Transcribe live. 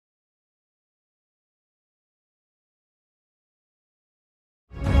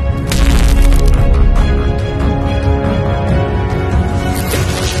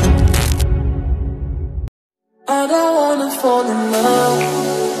I don't wanna fall in love,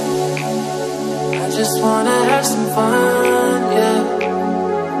 I just wanna have some fun, yeah.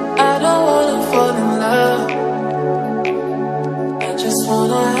 I don't wanna fall in love, I just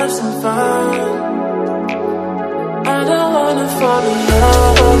wanna have some fun. I don't wanna fall in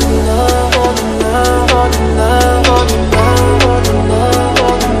love, fall in love, fall in love, fall in love, fall in love, fall in love,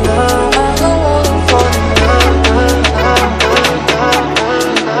 fall in love.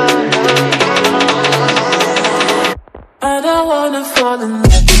 I don't wanna fall in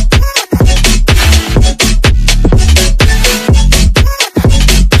love,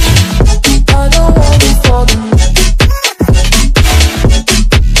 I don't wanna fall in love.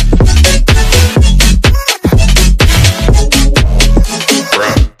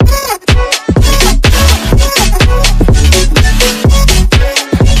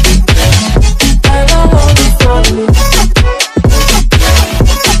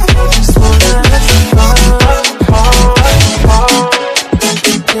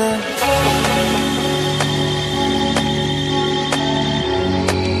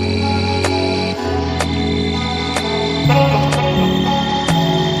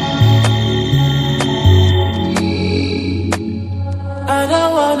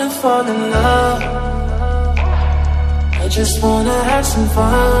 Fall in love, I just wanna have some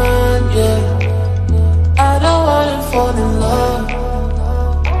fun, yeah. I don't wanna fall in love,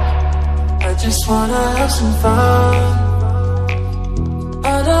 I just wanna have some fun. I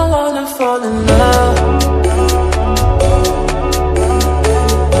don't wanna fall in love,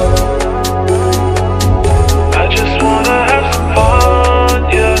 I just wanna have some fun,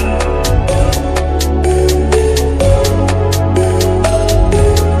 yeah.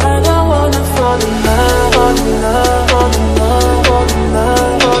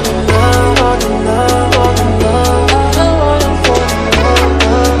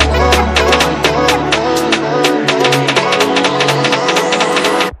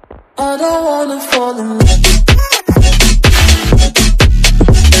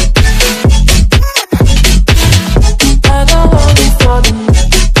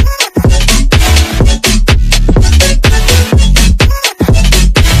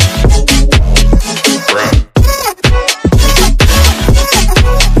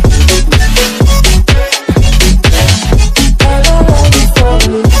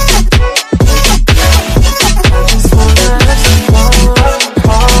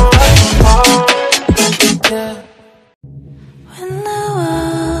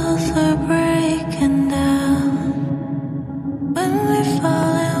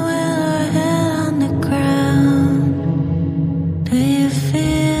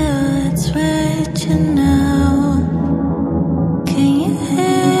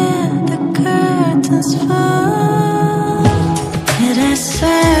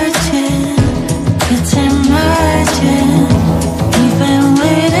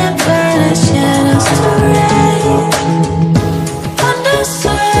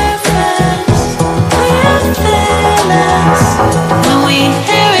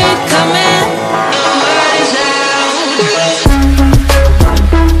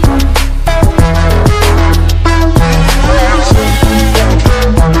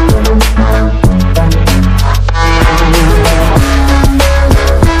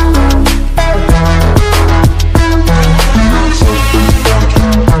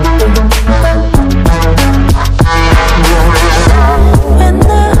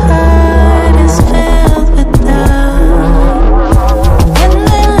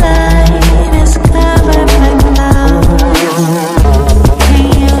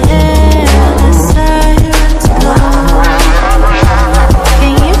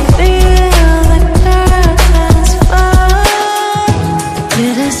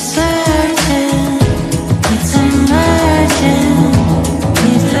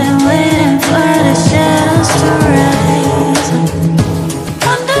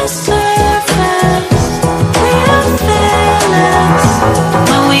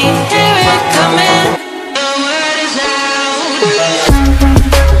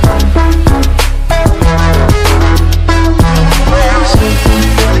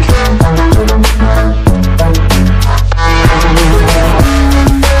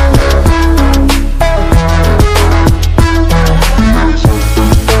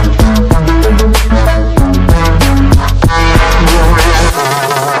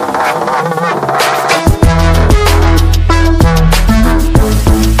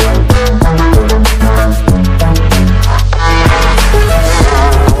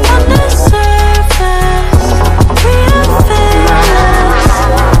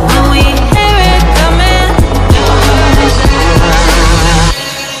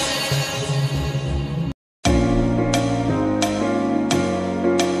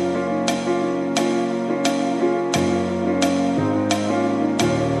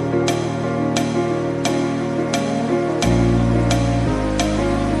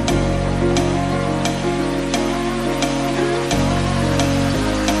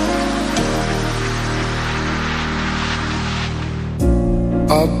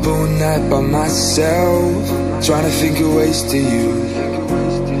 Up all night by myself, trying to think of ways to you.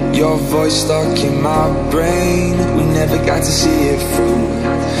 Your voice stuck in my brain, we never got to see it through.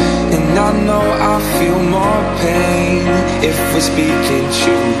 And I know I feel more pain if we're speaking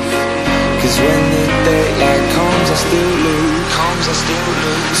truth. Cause when the daylight comes, I still lose.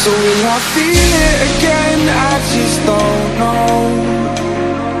 So will I feel it again? I just don't know.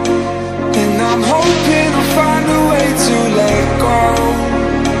 And I'm hoping I'll find a way to let go.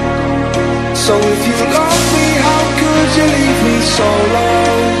 So if you love me, how could you leave me so low?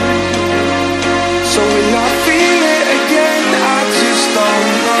 So will I feel it again? I just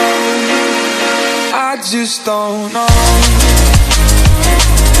don't know. I just don't know.